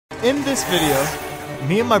In this video,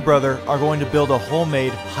 me and my brother are going to build a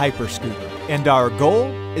homemade hyper scooter. And our goal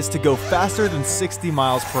is to go faster than 60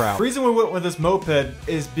 miles per hour. The reason we went with this moped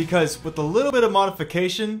is because with a little bit of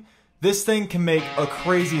modification, this thing can make a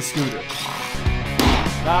crazy scooter.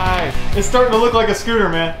 Nice. It's starting to look like a scooter,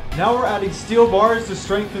 man. Now we're adding steel bars to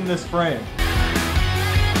strengthen this frame.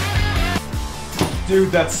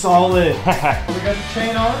 Dude, that's solid. We got the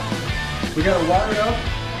chain on. We got it wired up.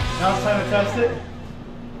 Now it's time to test it.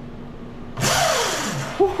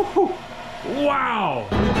 Wow!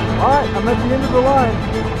 Alright, I'm at the end of the line.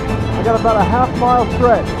 I got about a half-mile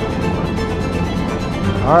stretch.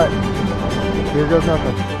 Alright, here goes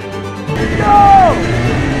nothing. Go!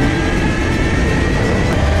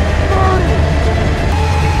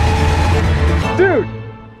 30! Dude!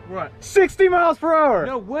 What? 60 miles per hour!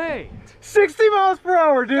 No way! 60 miles per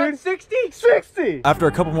hour, dude! 60? 60! After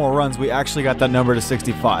a couple more runs, we actually got that number to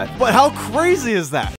 65. But how crazy is that?